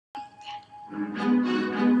Do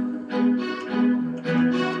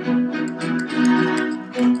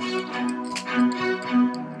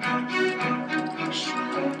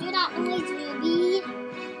that noise, Ruby.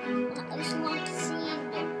 I just want to see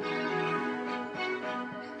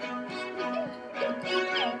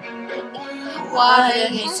Water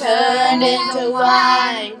he turned into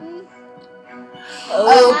wine.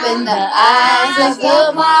 Open the eyes of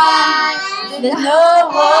the blind. There's no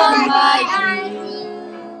one like you.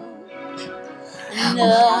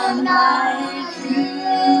 None like you.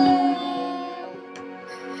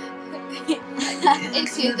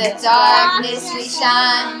 Into the darkness we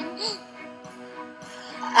shine.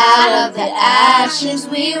 Out of the ashes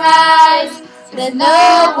we rise. There's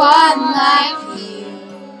no one like you.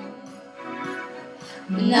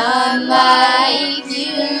 None like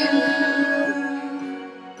you.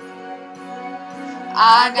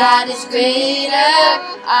 Our God is greater,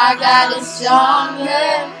 our God is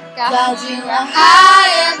stronger. God, you are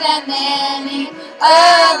higher than any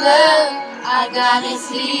other. Our God is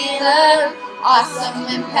healer, awesome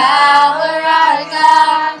in power. Our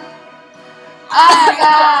God, our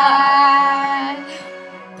God.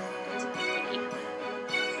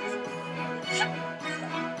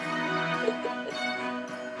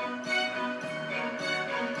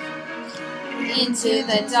 Into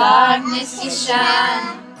the darkness you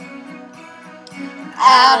shine.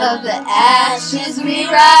 Out of the ashes we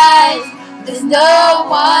rise. There's no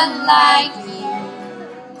one like you.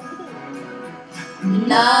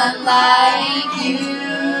 None like you.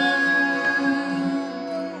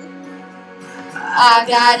 Our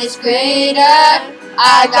God is greater.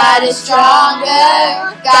 Our God is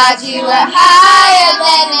stronger. God, you are higher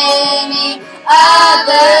than any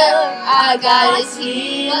other. Our God is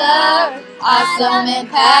healer. Awesome in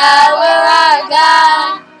power, our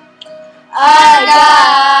God. Our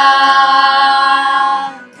God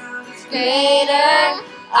is greater.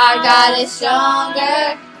 Our God is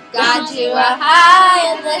stronger. God, you are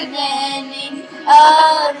higher than any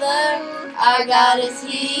other. Our God is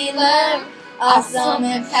healer. Awesome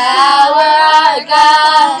in power, our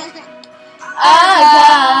God. Our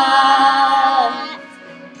God.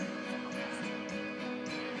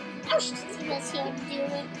 I should see what's here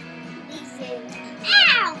doing.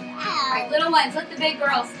 Ow! Ow! Alright, little ones, let the big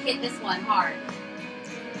girls hit this one hard.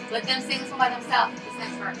 Let them sing this one by themselves. This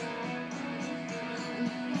next verse.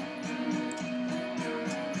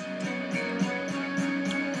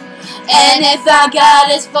 And if our God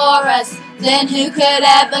is for us, then who could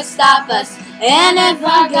ever stop us? And if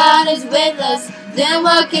our God is with us, then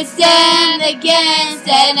what could stand against?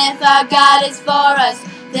 And if our God is for us,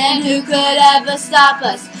 then who could ever stop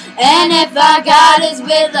us? And if our God is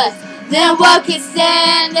with us, then what could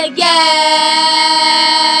stand against?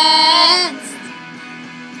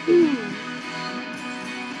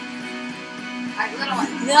 Alright, little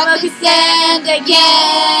ones. Then what could stand against?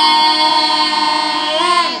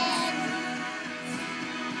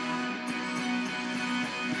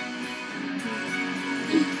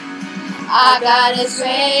 Our God is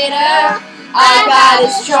greater, our God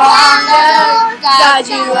is stronger. God,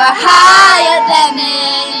 you are higher than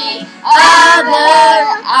any other.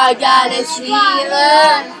 Our God is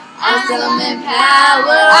healer, awesome in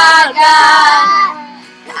power. Our God,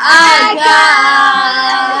 our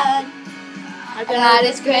God. Our God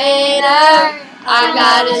is greater, our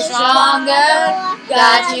God is stronger.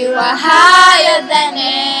 God, you are higher than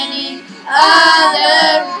any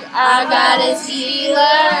other. Our God is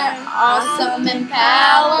healer, awesome in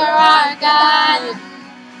power. Our God,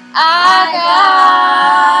 our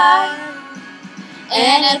God.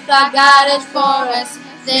 And if our God is for us,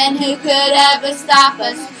 then who could ever stop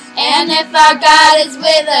us? And if our God is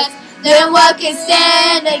with us, then what can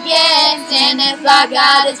stand against? And if our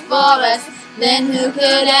God is for us, then who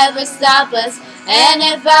could ever stop us? And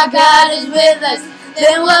if our God is with us,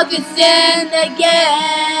 then what can stand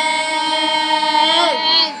against?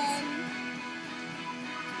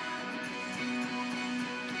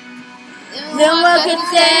 Then what can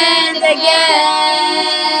stand against?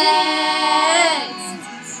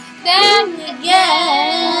 Stand against.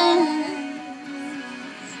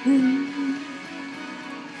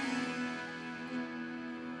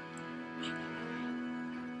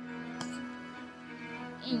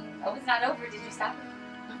 Oh, it's not over. Did you stop it?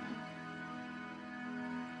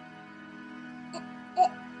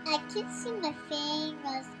 I can see my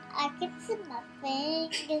fingers. I can see my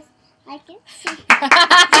fingers. I can see.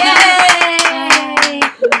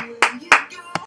 Yay!